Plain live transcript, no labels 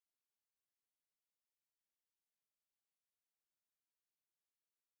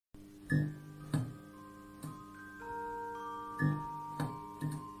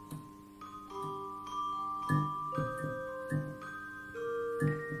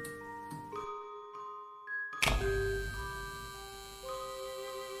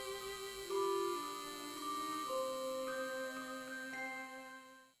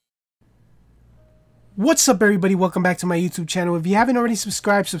What's up everybody, welcome back to my YouTube channel. If you haven't already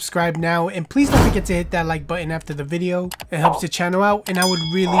subscribed, subscribe now, and please don't forget to hit that like button after the video. It helps the channel out and I would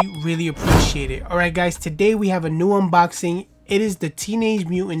really appreciate it. Alright guys, today we have a new unboxing. It is the Teenage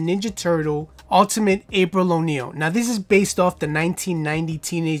Mutant Ninja Turtle Ultimate April O'Neil. Now this is based off the 1990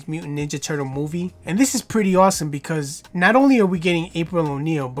 Teenage Mutant Ninja Turtle movie, and this is pretty awesome because not only are we getting April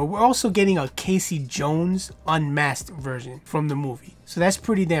O'Neil, but we're also getting a Casey Jones unmasked version from the movie. So that's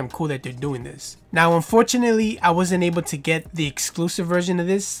pretty damn cool that they're doing this. Now unfortunately I wasn't able to get the exclusive version of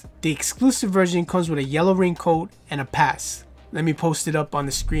this. The exclusive version comes with a yellow raincoat and a pass. Let me post it up on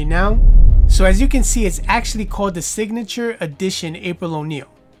the screen now. So as you can see, it's actually called the Signature Edition April O'Neil,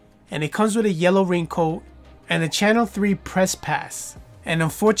 and it comes with a yellow raincoat and a Channel 3 press pass. And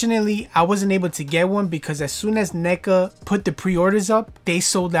unfortunately I wasn't able to get one because as soon as NECA put the pre-orders up, they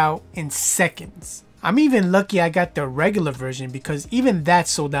sold out in seconds. I'm even lucky I got the regular version because even that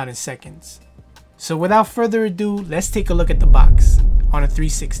sold out in seconds. So without further ado, let's take a look at the box on a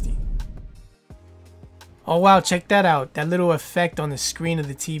 360. Oh wow, check that out. That little effect on the screen of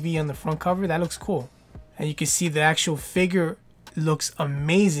the TV on the front cover, that looks cool. And you can see the actual figure looks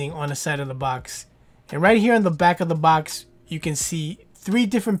amazing on the side of the box. And right here on the back of the box, you can see 3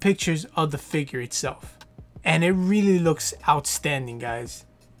 different pictures of the figure itself. And it really looks outstanding, guys.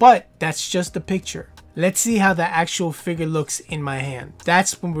 But that's just a picture. Let's see how the actual figure looks in my hand.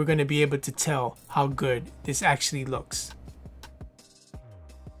 That's when we're going to be able to tell how good this actually looks.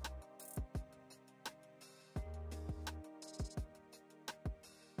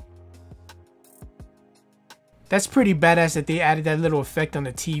 That's pretty badass that they added that little effect on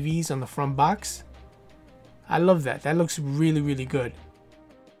the TVs on the front box. I love that. That looks really good.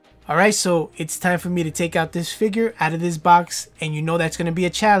 Alright, so it's time for me to take out this figure out of this box, and you know that's going to be a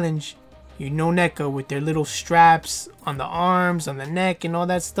challenge. You know NECA with their little straps on the arms, on the neck and all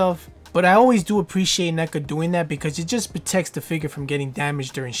that stuff. But I always do appreciate NECA doing that because it just protects the figure from getting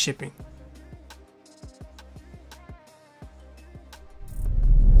damaged during shipping.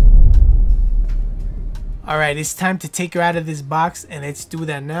 Alright, it's time to take her out of this box, and let's do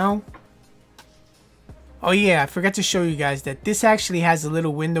that now. Oh yeah, I forgot to show you guys that this actually has a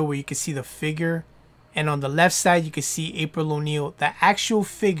little window where you can see the figure, and on the left side you can see April O'Neil, the actual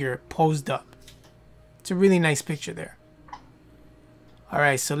figure, posed up. It's a really nice picture there.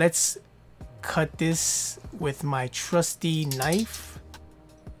 Alright, so let's cut this with my trusty knife,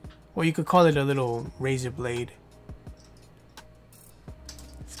 or you could call it a little razor blade.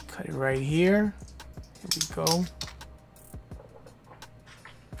 Let's cut it right here. Here we go.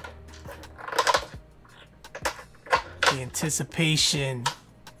 The anticipation.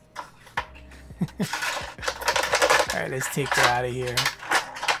 Alright, let's take her out of here.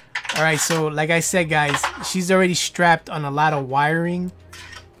 Alright, so like I said guys, she's already strapped on a lot of wiring.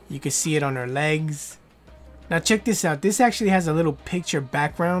 You can see it on her legs. Now check this out. This actually has a little picture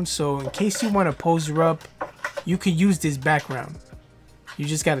background, so in case you want to pose her up, you could use this background. You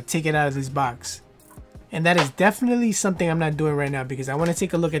just got to take it out of this box. And that is definitely something I'm not doing right now because I want to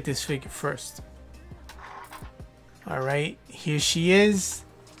take a look at this figure first. Alright, here she is.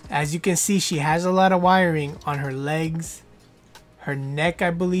 As you can see, she has a lot of wiring on her legs, her neck,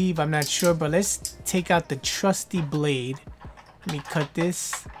 I believe. I'm not sure, but let's take out the trusty blade. Let me cut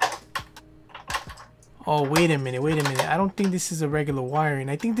this. Oh, wait a minute. I don't think this is a regular wiring.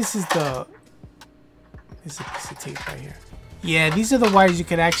 I think this is the... This is a piece of tape right here. Yeah, these are the wires. You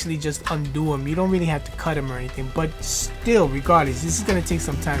could actually just undo them. You don't really have to cut them or anything. But still, regardless, this is going to take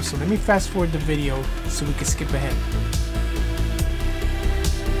some time. So let me fast forward the video so we can skip ahead.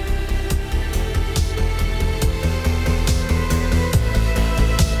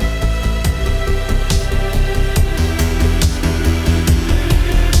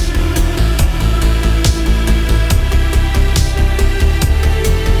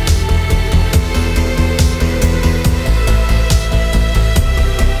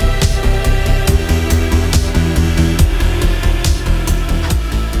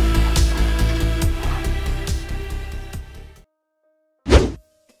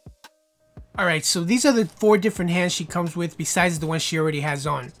 Alright, so these are the 4 different hands she comes with besides the one she already has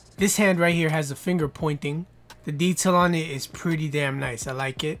on. This hand right here has a finger pointing. The detail on it is pretty damn nice. I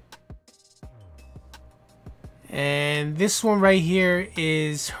like it. And this one right here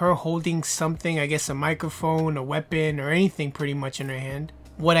is her holding something, I guess a microphone, a weapon, or anything pretty much in her hand.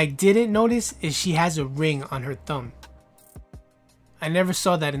 What I didn't notice is she has a ring on her thumb. I never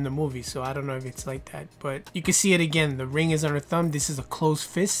saw that in the movie, so I don't know if it's like that. But you can see it again. The ring is on her thumb. This is a closed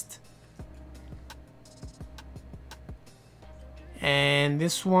fist. And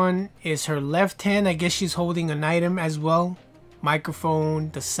this one is her left hand. I guess she's holding an item as well.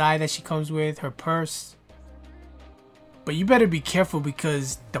 Microphone, the side that she comes with, her purse. But you better be careful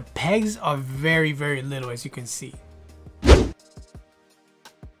because the pegs are very, very little, as you can see.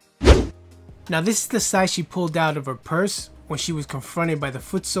 Now this is the side she pulled out of her purse when she was confronted by the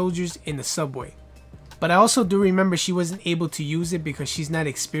foot soldiers in the subway. But I also do remember she wasn't able to use it because she's not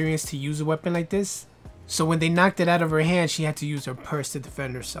experienced to use a weapon like this. So when they knocked it out of her hand, she had to use her purse to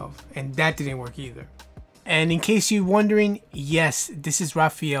defend herself. And that didn't work either. And in case you're wondering, yes, this is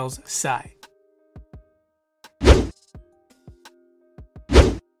Raphael's side.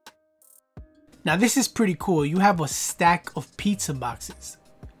 Now this is pretty cool. You have a stack of pizza boxes.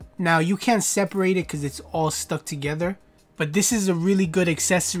 Now you can't separate it because it's all stuck together. But this is a really good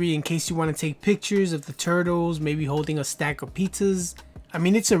accessory in case you want to take pictures of the turtles, maybe holding a stack of pizzas. I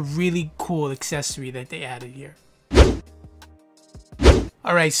mean, it's a really cool accessory that they added here.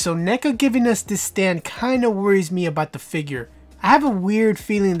 Alright, so NECA giving us this stand kind of worries me about the figure. I have a weird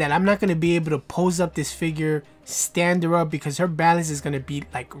feeling that I'm not going to be able to pose up this figure, stand her up, because her balance is going to be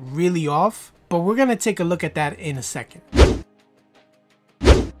like really off. But we're going to take a look at that in a second.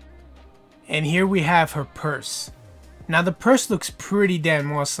 And here we have her purse. Now the purse looks pretty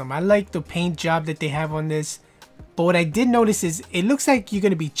damn awesome. I like the paint job that they have on this. But what I did notice is it looks like you're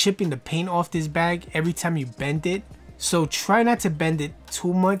going to be chipping the paint off this bag every time you bend it. So try not to bend it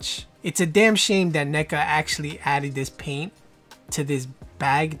too much. It's a damn shame that NECA actually added this paint to this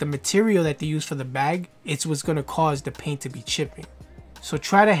bag. The material that they use for the bag, it's what's going to cause the paint to be chipping. So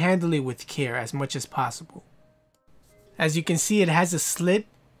try to handle it with care as much as possible. As you can see, it has a slit.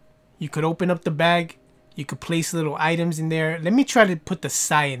 You could open up the bag. You could place little items in there. Let me try to put the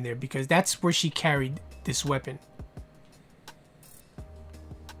sai in there because that's where she carried this weapon.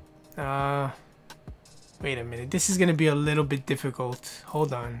 Wait a minute. This is going to be a little bit difficult.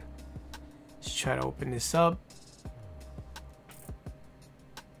 Hold on. Let's try to open this up.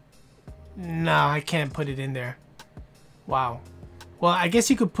 No, I can't put it in there. Wow. Well, I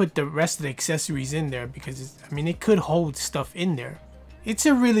guess you could put the rest of the accessories in there because, I mean, it could hold stuff in there. It's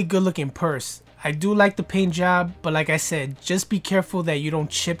a really good looking purse. I do like the paint job, but like I said, just be careful that you don't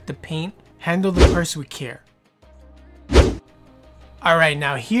chip the paint. Handle the purse with care. Alright,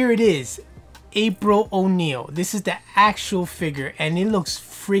 now here it is. April O'Neil. This is the actual figure and it looks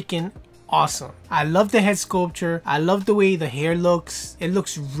freaking awesome. I love the head sculpture. I love the way the hair looks. It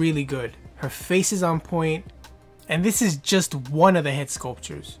looks really good. Her face is on point. And this is just one of the head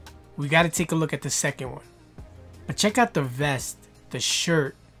sculptures. We got to take a look at the second one. But check out the vest, the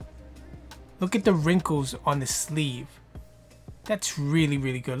shirt. Look at the wrinkles on the sleeve. That's really,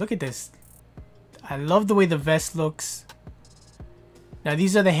 really good. Look at this. I love the way the vest looks. Now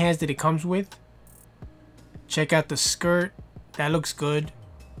these are the hands that it comes with. Check out the skirt. That looks good.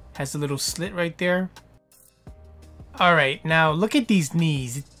 Has a little slit right there. Alright, now look at these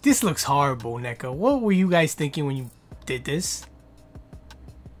knees. This looks horrible, NECA. What were you guys thinking when you did this?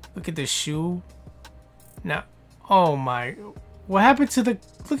 Look at the shoe. Now, oh my. What happened to the...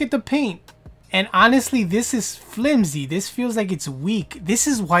 Look at the paint. And honestly, this is flimsy. This feels like it's weak. This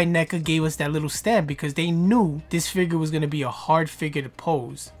is why NECA gave us that little stand, because they knew this figure was going to be a hard figure to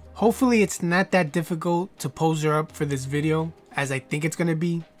pose. Hopefully it's not that difficult to pose her up for this video, as I think it's going to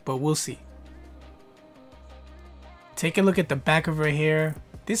be, but we'll see. Take a look at the back of her hair.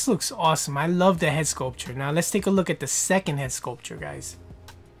 This looks awesome. I love the head sculpture. Now let's take a look at the second head sculpture, guys.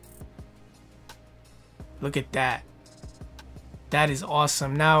 Look at that. That is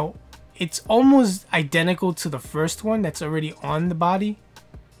awesome. Now, it's almost identical to the first one that's already on the body,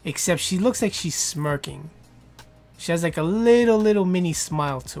 except she looks like she's smirking. She has like a little mini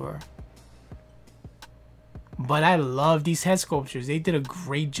smile to her. But I love these head sculptures. They did a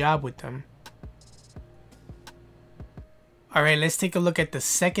great job with them. Alright, let's take a look at the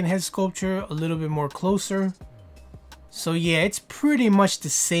second head sculpture a little bit more closer. So yeah, it's pretty much the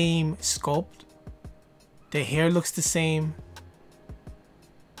same sculpt. The hair looks the same.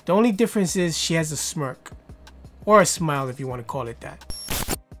 The only difference is she has a smirk. Or a smile if you want to call it that.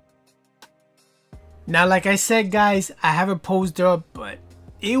 Now like I said guys, I haven't posed her up, but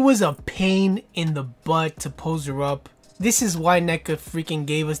it was a pain in the butt to pose her up. This is why NECA freaking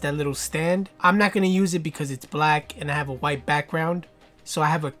gave us that little stand. I'm not going to use it because it's black and I have a white background. So I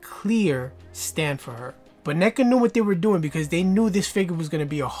have a clear stand for her. But NECA knew what they were doing because they knew this figure was going to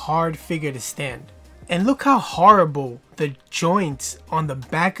be a hard figure to stand. And look how horrible the joints on the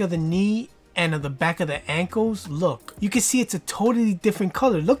back of the knee and on the back of the ankles look. You can see it's a totally different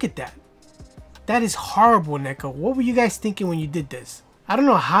color. Look at that. That is horrible, NECA. What were you guys thinking when you did this? I don't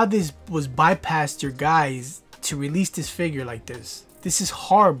know how this was bypassed your guys to release this figure like this. This is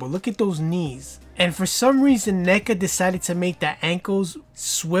horrible. Look at those knees. And for some reason, NECA decided to make the ankles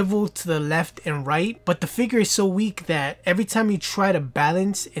swivel to the left and right. But the figure is so weak that every time you try to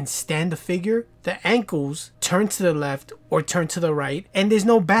balance and stand the figure, the ankles turn to the left or turn to the right. And there's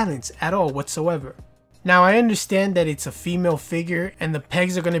no balance at all whatsoever. Now, I understand that it's a female figure and the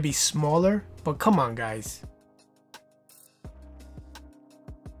pegs are going to be smaller. But come on, guys.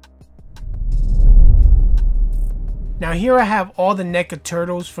 Now here I have all the NECA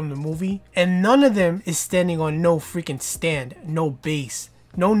turtles from the movie, and none of them is standing on no freaking stand, no base,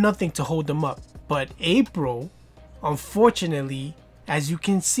 no nothing to hold them up. But April, unfortunately, as you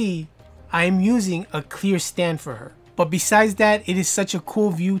can see, I am using a clear stand for her. But besides that, it is such a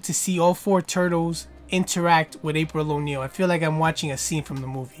cool view to see all 4 turtles interact with April O'Neil. I feel like I'm watching a scene from the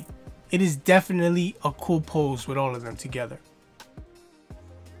movie. It is definitely a cool pose with all of them together.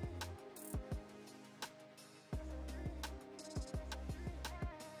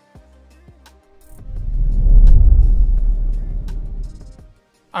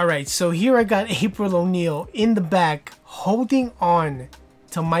 Alright, so here I got April O'Neil in the back holding on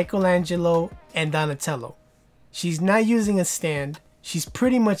to Michelangelo and Donatello. She's not using a stand. She's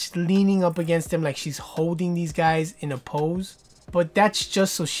pretty much leaning up against them like she's holding these guys in a pose. But that's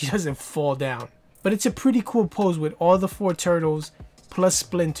just so she doesn't fall down. But it's a pretty cool pose with all the 4 turtles plus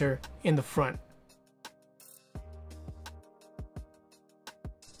Splinter in the front.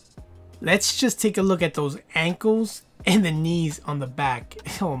 Let's just take a look at those ankles and the knees on the back.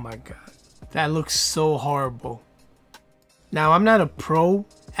 Oh my god, that looks so horrible. Now, I'm not a pro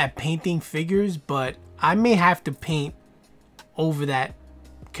at painting figures, but I may have to paint over that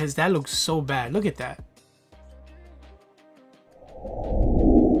because that looks so bad. Look at that.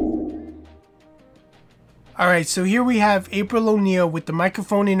 Alright, so here we have April O'Neil with the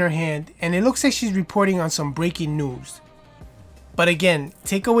microphone in her hand, and it looks like she's reporting on some breaking news. But again,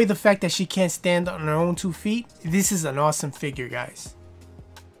 take away the fact that she can't stand on her own 2 feet. This is an awesome figure, guys.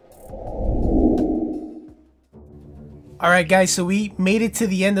 Alright guys, so we made it to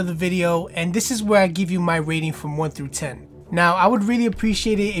the end of the video, and this is where I give you my rating from 1 through 10. Now, I would really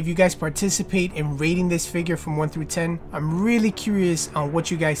appreciate it if you guys participate in rating this figure from 1 through 10. I'm really curious on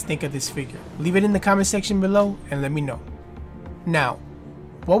what you guys think of this figure. Leave it in the comment section below and let me know. Now,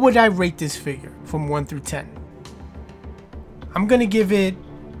 what would I rate this figure from 1 through 10? I'm gonna give it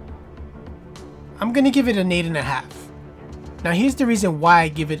an 8.5. Now here's the reason why I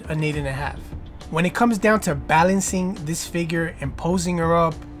give it an 8.5. When it comes down to balancing this figure and posing her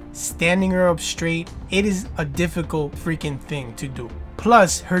up, standing her up straight, it is a difficult freaking thing to do.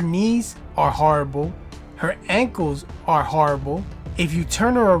 Plus, her knees are horrible, her ankles are horrible. If you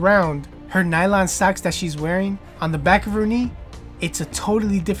turn her around, her nylon socks that she's wearing on the back of her knee, it's a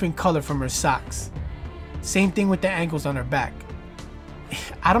totally different color from her socks. Same thing with the ankles on her back.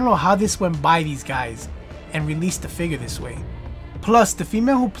 I don't know how this went by these guys and released the figure this way. Plus, the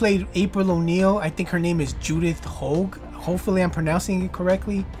female who played April O'Neil, I think her name is Judith Hogue. Hopefully I'm pronouncing it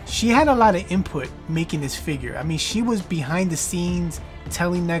correctly. She had a lot of input making this figure. I mean, she was behind the scenes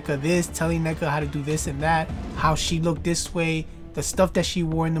telling NECA this, telling NECA how to do this and that, how she looked this way, the stuff that she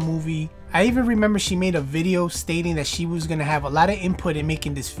wore in the movie. I even remember she made a video stating that she was gonna have a lot of input in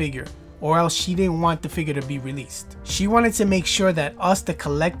making this figure, or else she didn't want the figure to be released. She wanted to make sure that us, the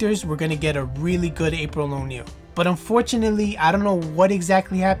collectors, were gonna get a really good April O'Neil. But unfortunately, I don't know what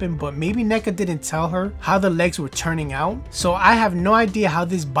exactly happened, but maybe NECA didn't tell her how the legs were turning out. So I have no idea how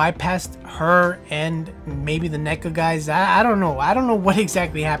this bypassed her and maybe the NECA guys. I don't know. I don't know what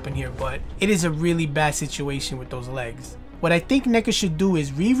exactly happened here, but it is a really bad situation with those legs. What I think NECA should do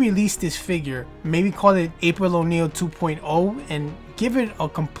is re-release this figure, maybe call it April O'Neil 2.0 and give it a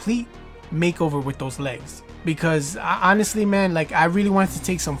complete makeover with those legs. Because honestly, man, like, I really wanted to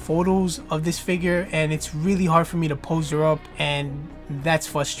take some photos of this figure and it's really hard for me to pose her up, and that's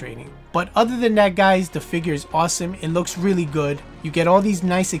frustrating. But other than that, guys, the figure is awesome. It looks really good. You get all these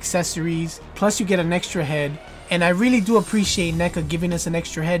nice accessories, plus you get an extra head. And I really do appreciate NECA giving us an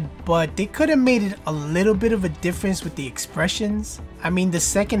extra head, but they could have made it a little bit of a difference with the expressions. I mean, the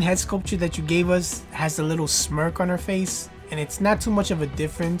second head sculpture that you gave us has a little smirk on her face, and it's not too much of a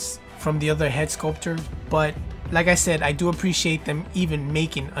difference from the other head sculptors, but like I said, I do appreciate them even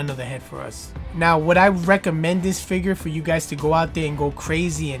making another head for us. Now, would I recommend this figure for you guys to go out there and go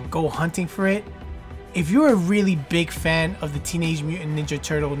crazy and go hunting for it? If you're a really big fan of the Teenage Mutant Ninja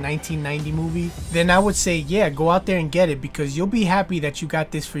Turtle 1990 movie, then I would say yeah, go out there and get it because you'll be happy that you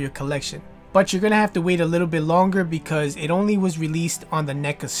got this for your collection. But you're gonna have to wait a little bit longer because it only was released on the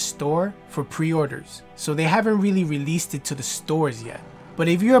NECA store for pre-orders. So they haven't really released it to the stores yet. But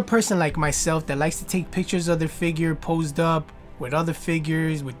if you're a person like myself that likes to take pictures of their figure posed up with other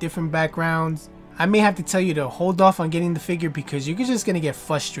figures with different backgrounds, I may have to tell you to hold off on getting the figure because you're just gonna get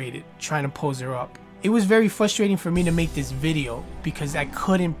frustrated trying to pose her up. It was very frustrating for me to make this video because I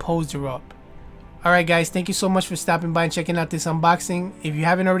couldn't pose her up. Alright guys, thank you so much for stopping by and checking out this unboxing. If you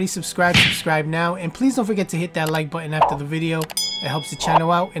haven't already subscribed, subscribe now. And please don't forget to hit that like button after the video. It helps the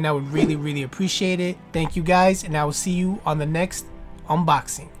channel out and I would really appreciate it. Thank you guys and I will see you on the next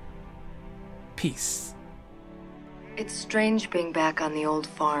unboxing. Peace. It's strange being back on the old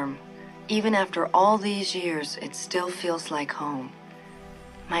farm. Even after all these years, it still feels like home.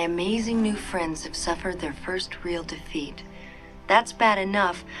 My amazing new friends have suffered their first real defeat. That's bad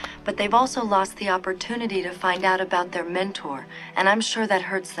enough, but they've also lost the opportunity to find out about their mentor, and I'm sure that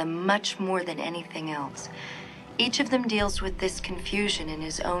hurts them much more than anything else. Each of them deals with this confusion in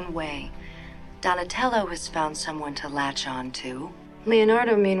his own way. Donatello has found someone to latch on to.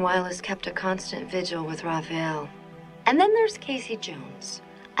 Leonardo, meanwhile, has kept a constant vigil with Raphael. And then there's Casey Jones,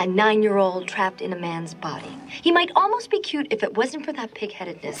 a 9-year-old trapped in a man's body. He might almost be cute if it wasn't for that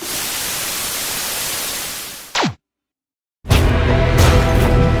pig-headedness.